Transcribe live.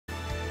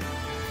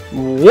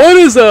What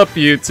is up,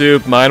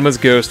 YouTube? My name is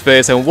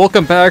Ghostface, and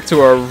welcome back to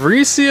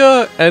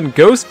Aricia and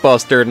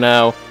Ghostbuster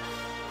now.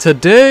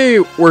 Today,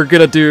 we're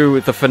gonna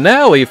do the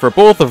finale for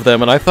both of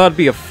them, and I thought it'd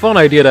be a fun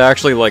idea to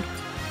actually,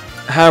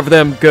 have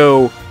them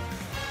go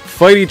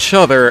fight each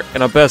other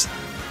in a best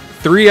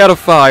 3 out of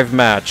 5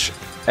 match,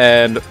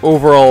 and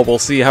overall, we'll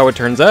see how it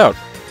turns out.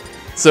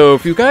 So,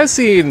 if you guys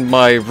seen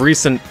my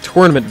recent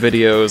tournament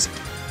videos,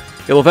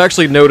 you'll have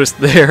actually noticed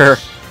they're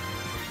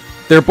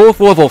both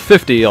level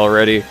 50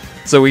 already.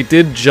 So we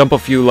did jump a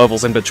few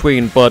levels in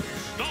between, but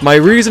my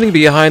reasoning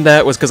behind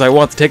that was because I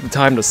want to take the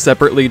time to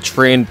separately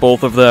train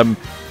both of them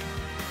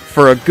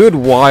for a good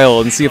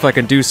while and see if I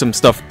can do some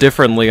stuff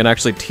differently and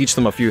actually teach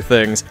them a few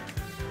things.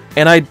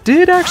 And I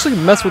did actually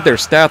mess with their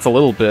stats a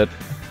little bit.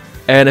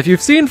 And if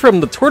you've seen from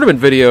the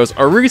tournament videos,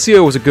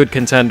 Aricia was a good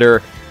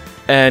contender,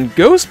 and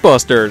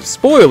Ghostbuster,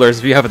 spoilers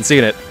if you haven't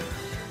seen it,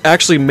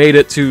 actually made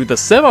it to the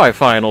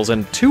semifinals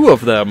in 2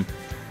 of them.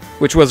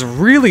 Which was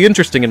really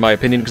interesting in my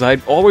opinion, because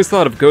I'd always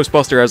thought of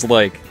Ghostbuster as,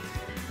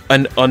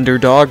 an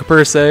underdog,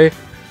 per se.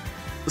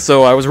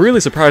 So I was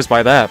really surprised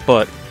by that,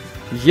 but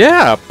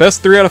yeah,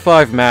 best 3 out of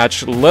 5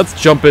 match, let's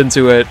jump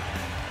into it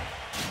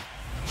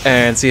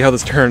and see how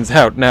this turns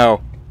out.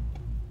 Now,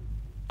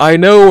 I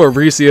know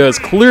Aricia is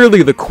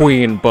clearly the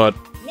queen, but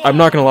I'm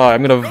not gonna lie,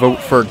 I'm gonna vote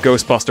for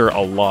Ghostbuster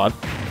a lot.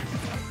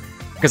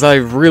 Because I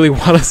really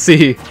want to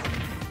see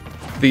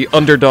the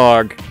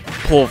underdog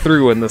pull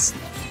through in this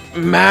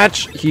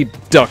match. He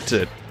ducked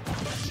it.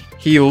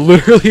 He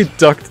literally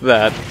ducked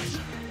that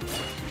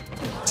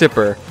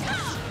tipper.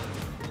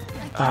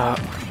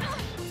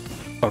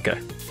 Okay.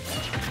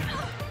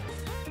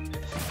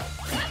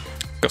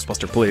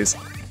 Ghostbuster, please.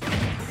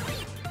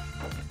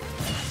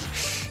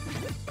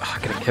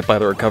 Getting hit by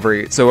the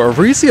recovery. So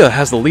Aricia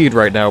has the lead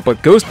right now,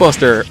 but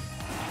Ghostbuster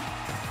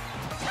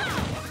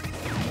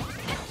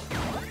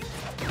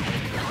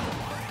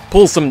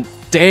pulls some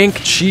dank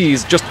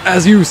cheese, just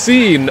as you've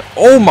seen.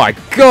 Oh my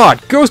god,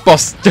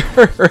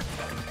 Ghostbuster!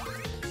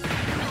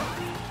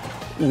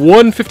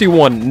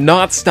 151,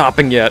 not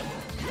stopping yet.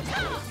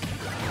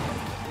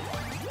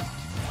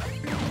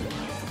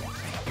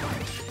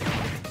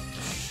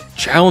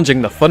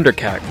 Challenging the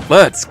Thundercat.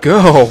 Let's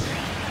go!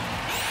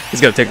 He's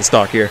gonna take the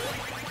stock here.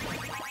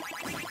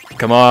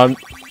 Come on.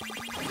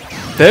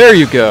 There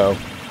you go.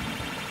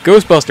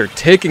 Ghostbuster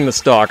taking the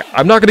stock.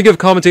 I'm not going to give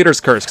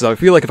commentators curse, because I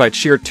feel like if I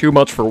cheer too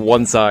much for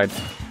one side,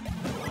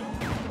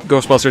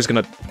 Ghostbuster's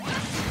going to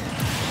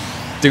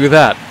do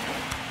that.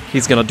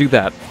 He's going to do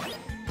that.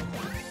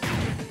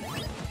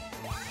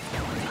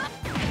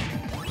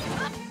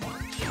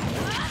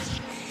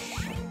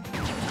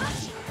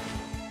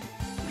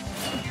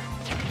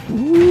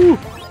 Woo!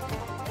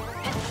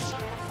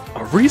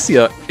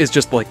 Aricia is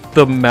just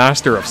the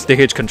master of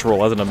stage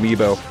control as an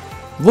amiibo.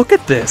 Look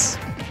at this!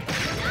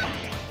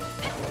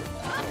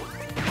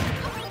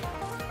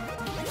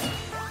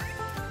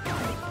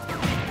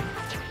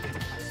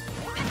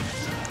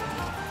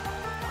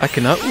 I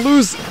cannot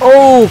lose.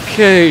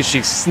 Okay,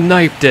 she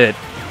sniped it.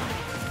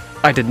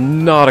 I did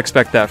not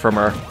expect that from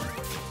her.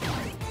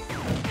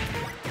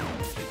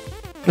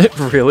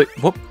 Really?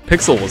 What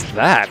pixel was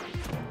that?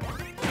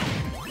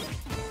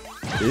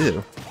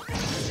 Ew.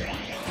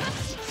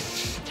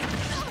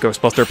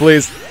 Ghostbuster,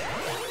 please.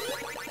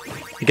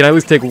 You can at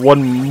least take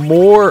one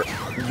more.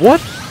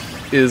 What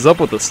is up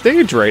with the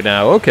stage right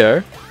now?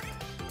 Okay.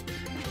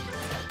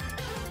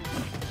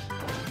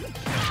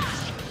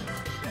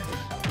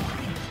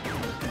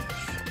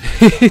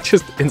 He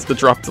just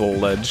insta-dropped to the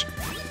ledge.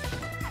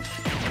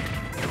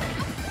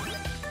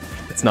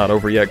 It's not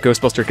over yet.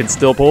 Ghostbuster can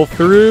still pull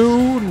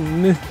through.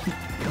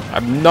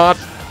 I'm not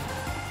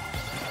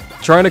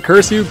trying to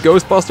curse you,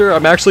 Ghostbuster.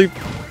 I'm actually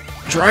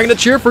trying to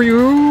cheer for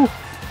you.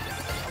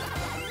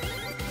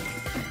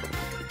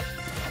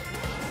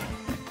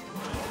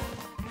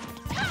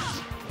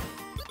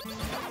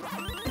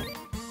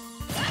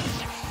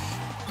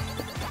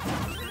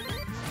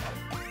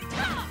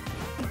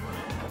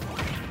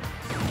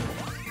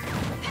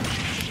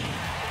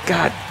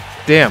 God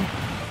damn.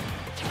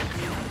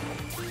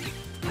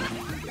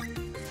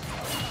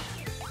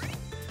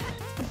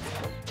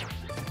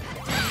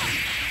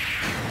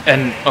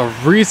 And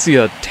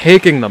Aricia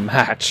taking the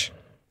match.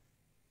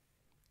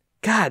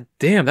 God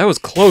damn, that was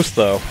close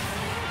though.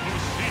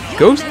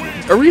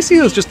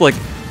 Aricia is just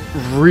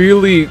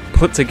really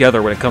put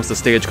together when it comes to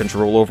stage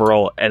control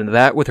overall, and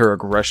that with her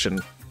aggression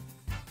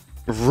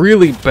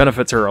really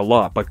benefits her a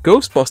lot, but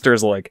Ghostbuster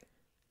is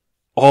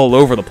all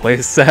over the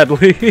place,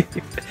 sadly.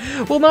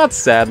 Well, not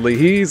sadly,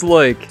 he's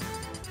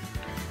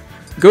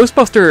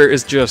Ghostbuster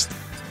is just...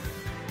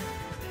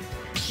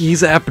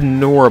 he's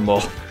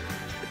abnormal.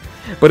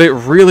 But it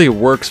really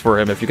works for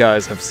him, if you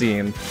guys have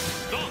seen.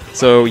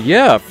 So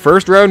yeah,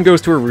 first round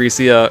goes to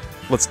Aricia.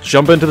 Let's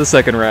jump into the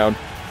second round.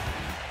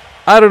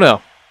 I don't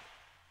know.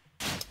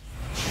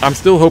 I'm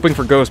still hoping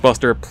for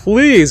Ghostbuster.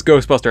 Please,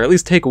 Ghostbuster, at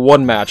least take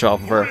one match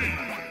off of her.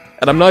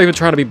 And I'm not even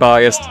trying to be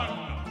biased.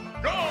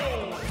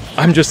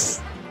 I'm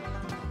just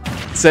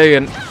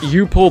saying,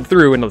 you pulled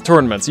through in the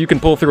tournaments. You can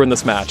pull through in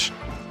this match.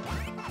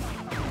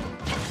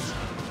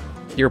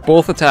 You're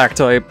both attack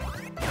type.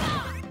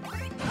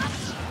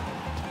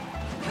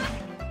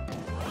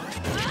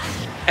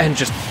 And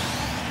just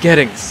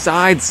getting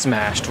side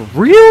smashed.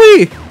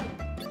 Really?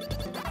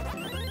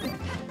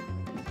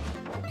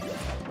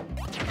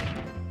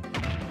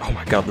 Oh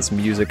my god, this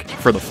music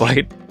for the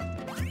fight.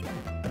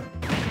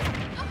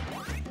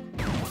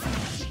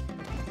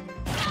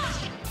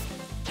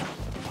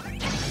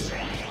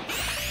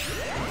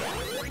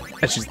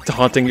 And she's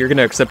taunting, you're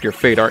gonna accept your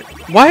fate, aren't you?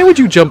 Why would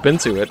you jump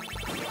into it?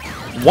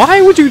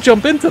 Why would you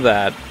jump into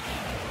that?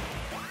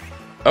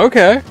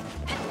 Okay.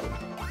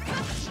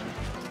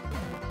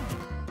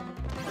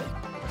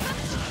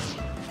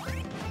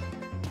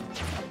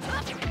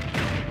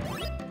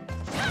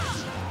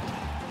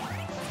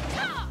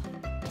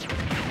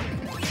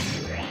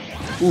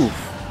 Oof.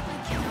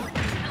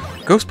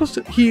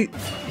 Ghostbuster,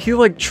 he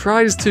like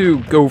tries to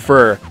go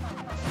for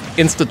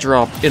insta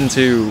drop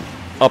into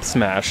up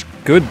smash.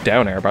 Good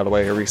down air, by the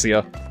way,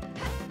 Aricia.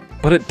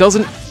 But it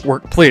doesn't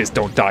work. Please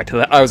don't die to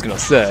that. I was gonna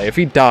say, if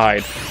he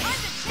died...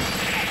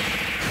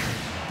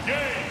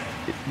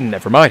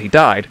 Never mind, he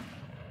died.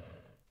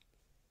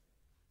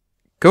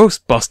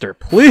 Ghostbuster,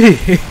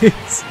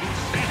 please!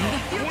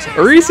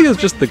 Aricia's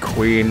just the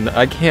queen.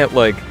 I can't,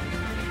 like...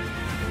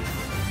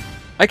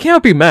 I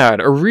can't be mad.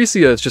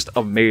 Aricia is just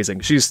amazing.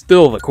 She's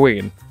still the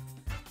queen.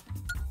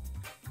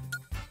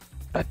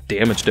 That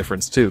damage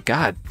difference, too.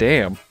 God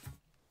damn.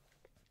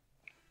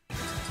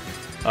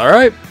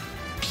 Alright.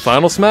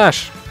 Final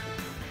smash.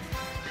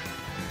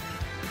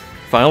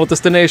 Final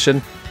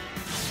destination.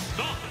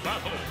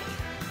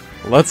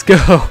 Let's go.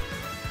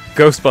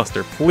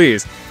 Ghostbuster,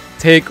 please.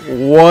 Take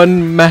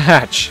one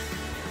match.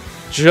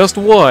 Just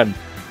one.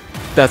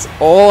 That's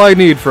all I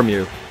need from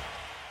you.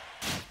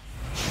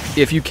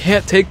 If you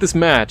can't take this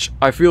match,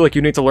 I feel like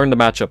you need to learn the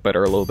matchup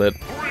better a little bit.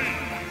 3, 2,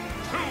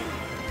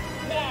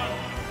 1,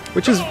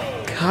 which is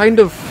kind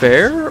of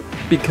fair,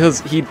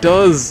 because he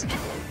does...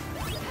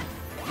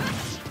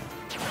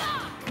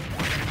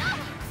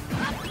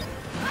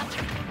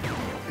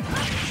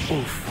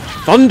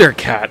 Oof.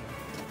 Thundercat!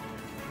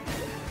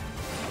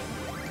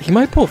 He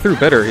might pull through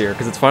better here,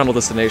 because it's Final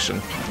Destination.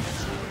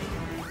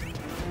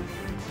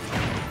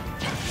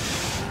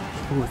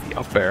 Ooh, the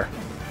up air.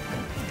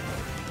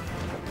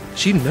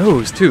 She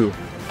knows, too.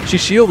 She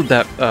shielded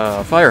that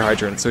fire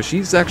hydrant, so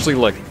she's actually,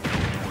 like,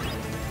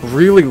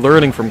 really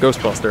learning from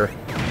Ghostbuster.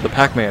 The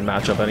Pac-Man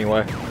matchup,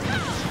 anyway.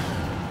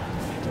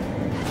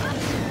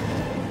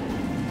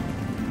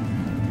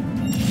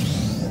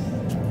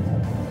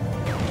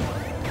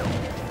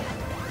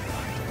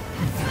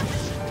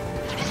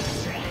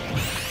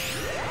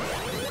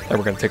 And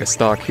we're gonna take a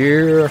stock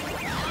here.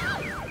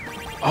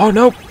 Oh,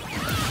 no!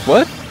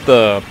 What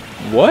the...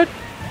 what?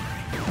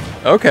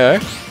 Okay.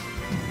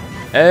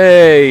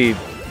 Hey!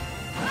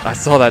 I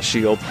saw that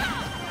shield.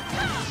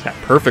 That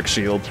perfect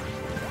shield.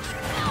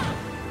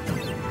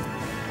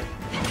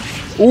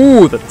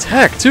 Ooh, the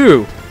tech,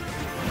 too!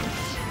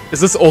 Is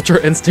this Ultra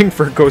Instinct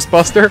for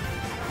Ghostbuster?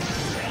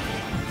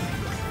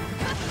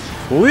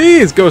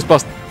 Please,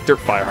 Ghostbuster!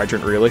 Fire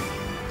hydrant, really?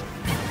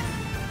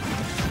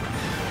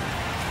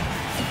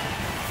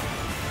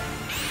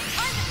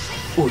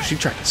 Ooh, she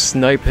tried to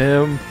snipe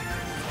him.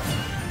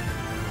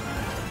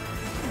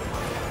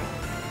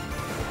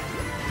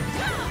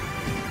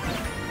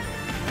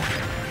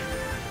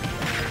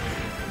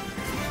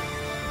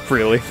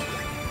 Really?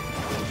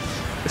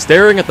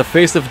 Staring at the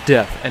face of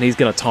death, and he's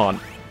gonna taunt.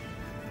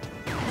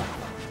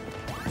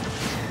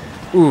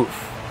 Oof.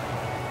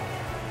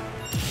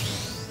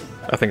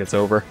 I think it's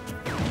over.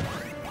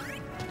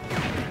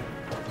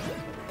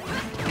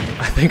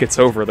 I think it's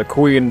over. The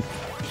queen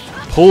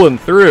pulling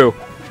through.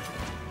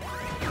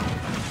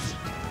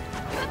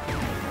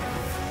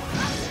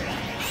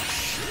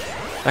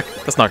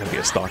 That's not gonna be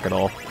a stock at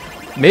all.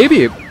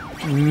 Maybe,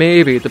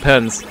 it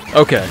depends.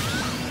 Okay.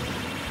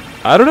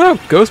 I don't know.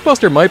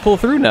 Ghostbuster might pull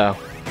through now.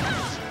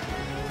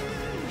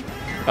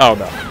 Oh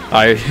no.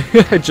 I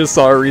just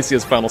saw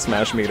Aricia's final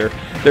smash meter.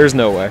 There's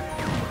no way.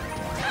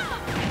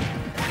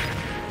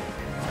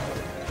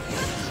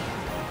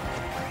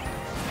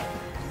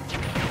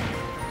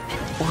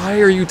 Why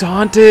are you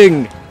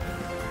taunting?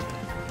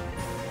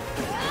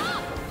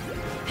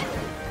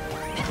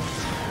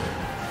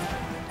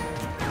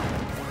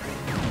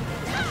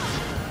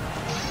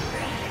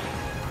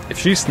 If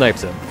she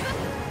snipes him,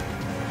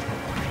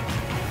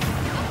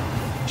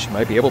 she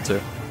might be able to.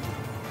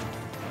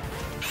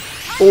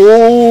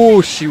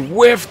 Oh, she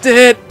whiffed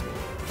it!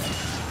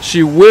 She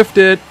whiffed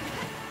it!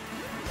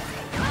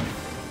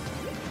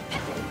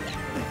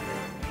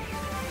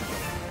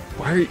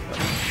 Why are you...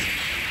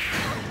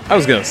 I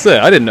was gonna say,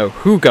 I didn't know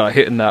who got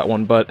hit in that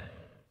one, but...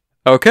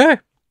 Okay.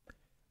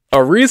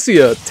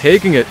 Aricia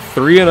taking it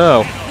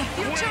 3-0.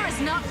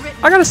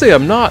 I gotta say,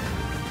 I'm not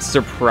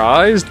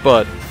surprised,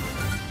 but...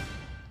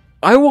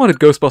 I wanted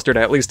Ghostbuster to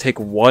at least take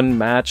one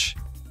match.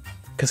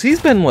 Because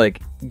he's been,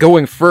 like,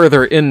 going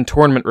further in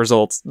tournament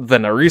results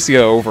than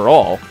Aricia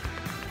overall.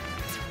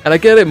 And I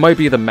get it might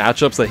be the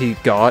matchups that he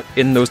got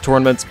in those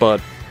tournaments,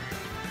 but...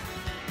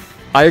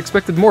 I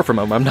expected more from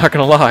him, I'm not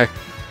gonna lie.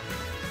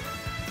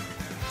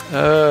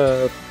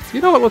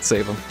 You know what? Let's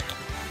save him.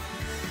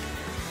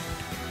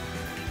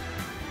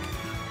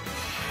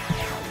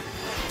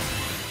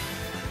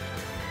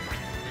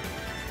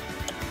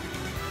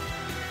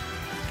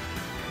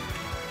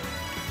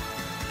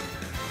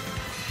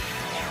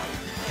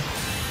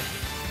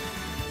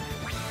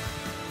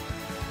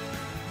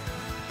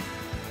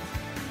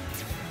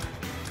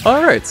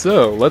 Alright,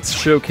 so let's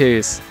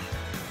showcase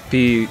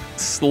the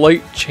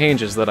slight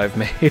changes that I've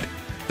made.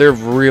 They're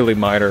really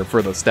minor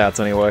for the stats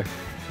anyway.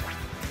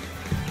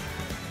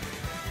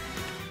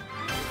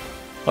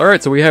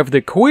 Alright, so we have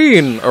the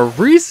Queen,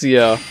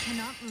 Aricia,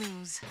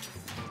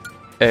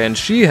 and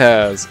she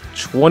has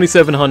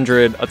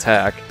 2700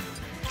 attack,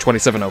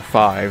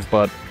 2705,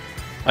 but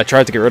I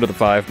tried to get rid of the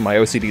 5, my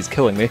OCD's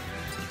killing me.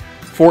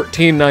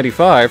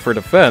 1495 for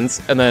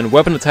defense, and then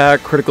weapon attack,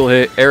 critical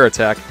hit, air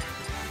attack.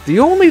 The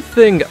only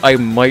thing I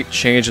might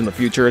change in the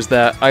future is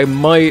that I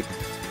might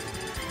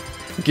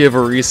give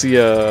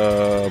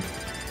Aricia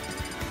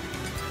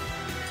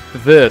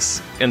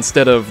this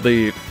instead of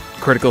the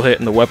critical hit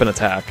and the weapon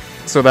attack,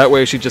 so that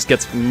way she just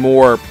gets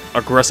more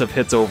aggressive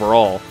hits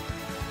overall.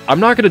 I'm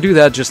not going to do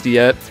that just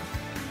yet,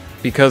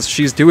 because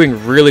she's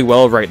doing really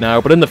well right now,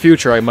 but in the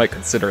future I might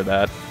consider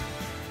that.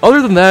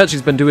 Other than that,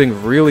 she's been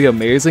doing really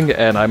amazing,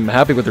 and I'm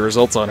happy with the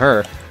results on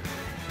her.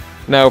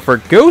 Now for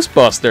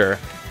Ghostbuster,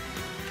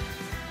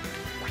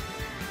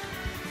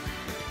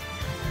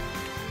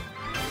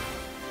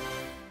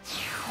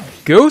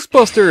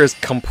 Ghostbuster is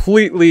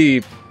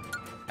completely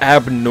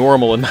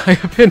abnormal in my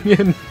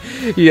opinion.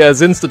 He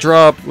has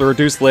insta-drop,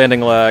 reduced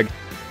landing lag,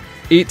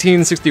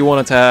 1861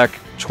 attack,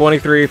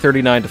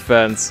 2339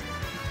 defense,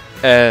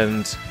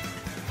 and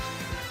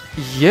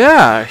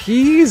yeah,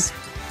 he's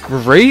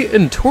great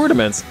in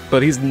tournaments,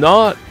 but he's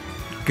not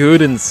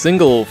good in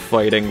single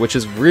fighting, which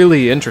is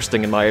really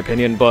interesting in my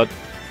opinion, but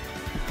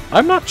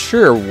I'm not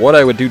sure what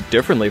I would do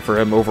differently for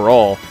him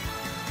overall.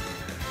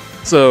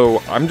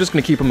 So I'm just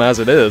gonna keep him as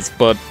it is,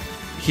 but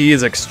he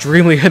is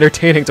extremely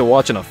entertaining to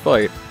watch in a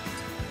fight.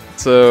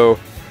 So,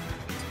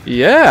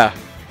 yeah.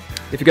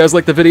 If you guys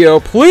liked the video,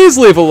 please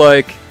leave a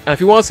like. And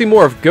if you want to see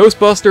more of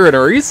Ghostbuster and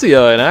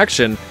Aricia in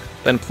action,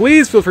 then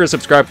please feel free to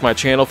subscribe to my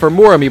channel for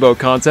more Amiibo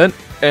content.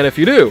 And if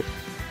you do,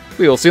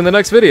 we will see you in the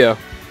next video.